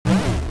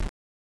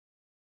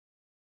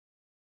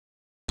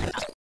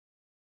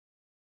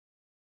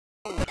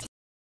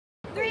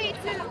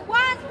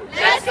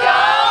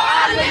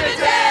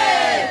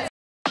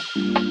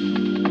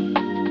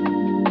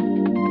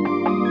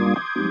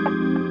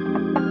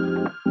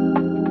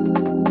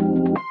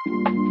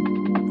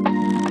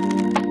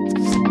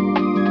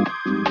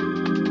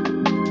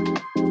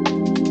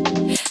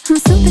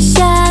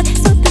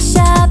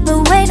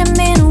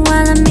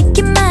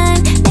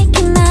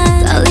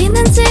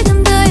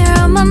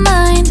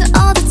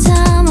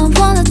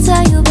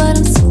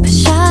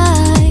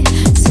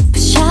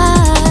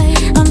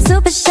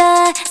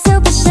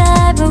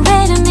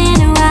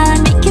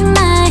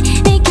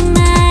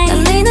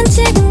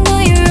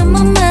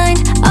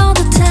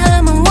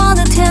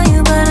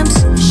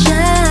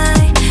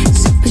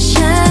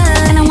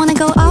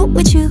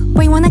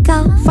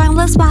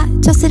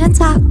Just sit and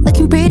talk,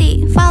 looking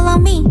pretty. Follow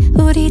me.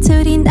 우리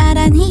둘이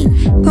나란히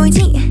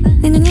보이지?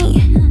 내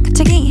눈이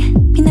갑자기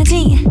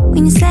빛나지?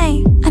 When you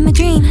say I'm a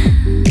dream.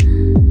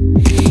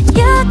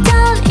 You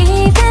don't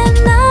even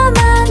know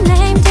my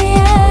name,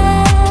 dear.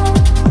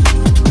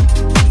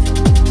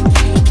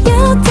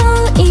 You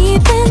don't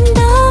even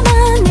know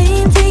my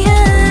name,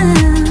 dear.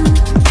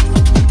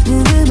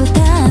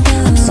 누구보다도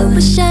I'm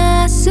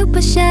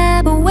super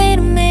shy, but wait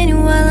a minute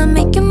while I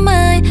make you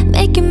mine,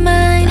 make you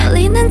mine.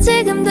 떨리는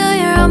지금도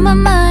you're on my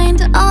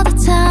mind all the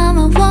time.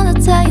 I wanna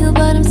tell you,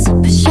 but I'm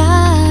super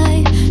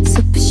shy,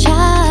 super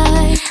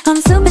shy.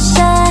 I'm super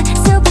shy,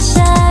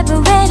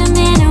 but wait a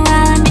minute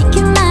while I make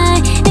you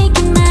mine, make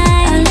you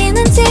mine.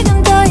 떨리는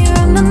지금도 you're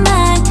on my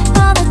mind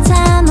all the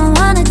time. I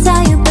wanna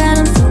tell you, but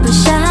I'm super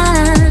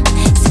shy,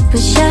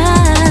 super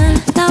shy.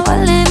 나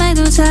원래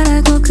말도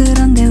잘하고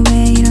그런데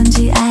왜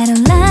이런지 I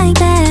don't like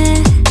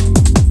that.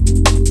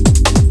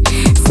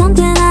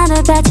 Something out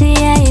about you,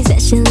 yeah, you're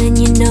special and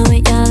you know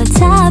it, you're the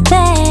top,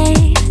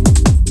 babe.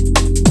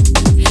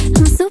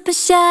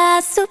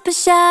 I'm super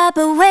shy,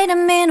 but wait a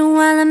minute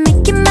while I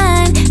make you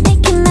mine,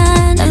 make you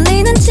mine.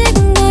 떨리는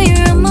지금도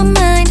you're on my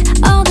mind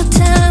all the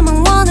time. I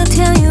wanna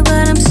tell you,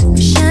 but I'm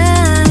super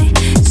shy,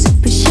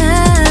 super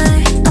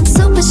shy. I'm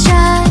super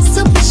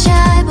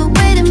shy, but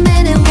wait a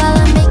minute while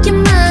I make you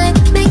mine,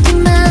 make you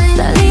mine.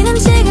 떨리는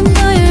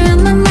지금도 you're on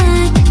my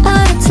mind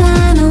all the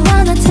time. I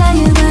wanna tell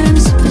you, but I'm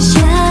super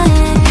shy,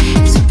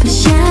 super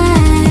shy.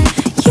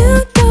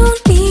 You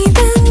don't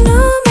even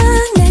know my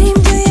name,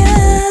 do ya?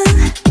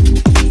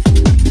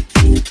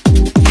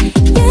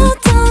 You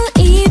don't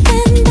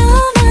even know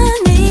my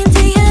name,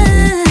 do ya?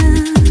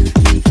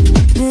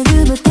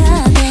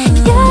 누구보다도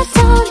You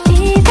don't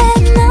even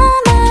know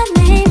my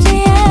name, do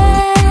ya?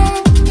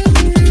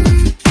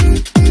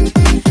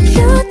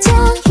 You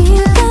don't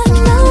even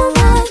know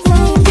my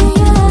name, do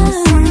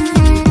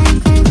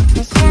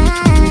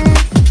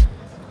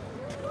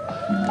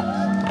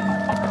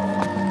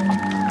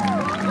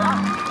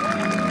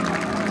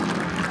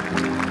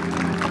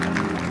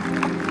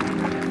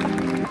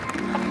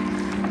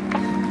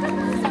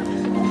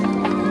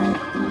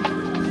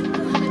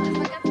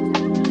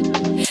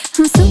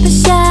I'm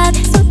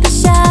super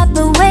shy,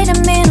 but wait a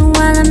minute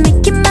while I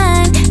make you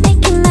mine,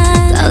 make you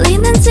mine.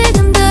 떨리는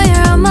지금도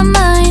you're on my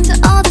mind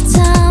all the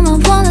time. I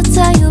wanna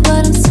tell you,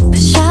 but I'm super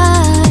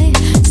shy,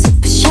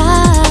 super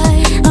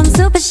shy. I'm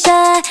super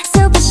shy,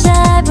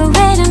 but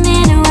wait a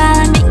minute while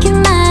I make you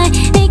mine,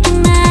 make you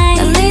mine.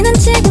 떨리는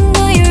지금도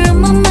you're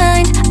on my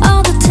mind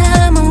all the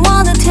time. I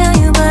wanna tell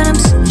you, but I'm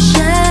super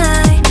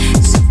shy,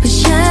 super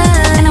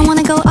shy. And I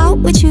wanna go out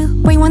with you,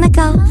 where you wanna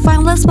go?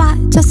 Find a little spot,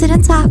 just sit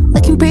and talk,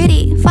 looking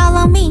pretty.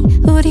 Follow me,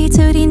 우리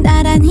둘이 나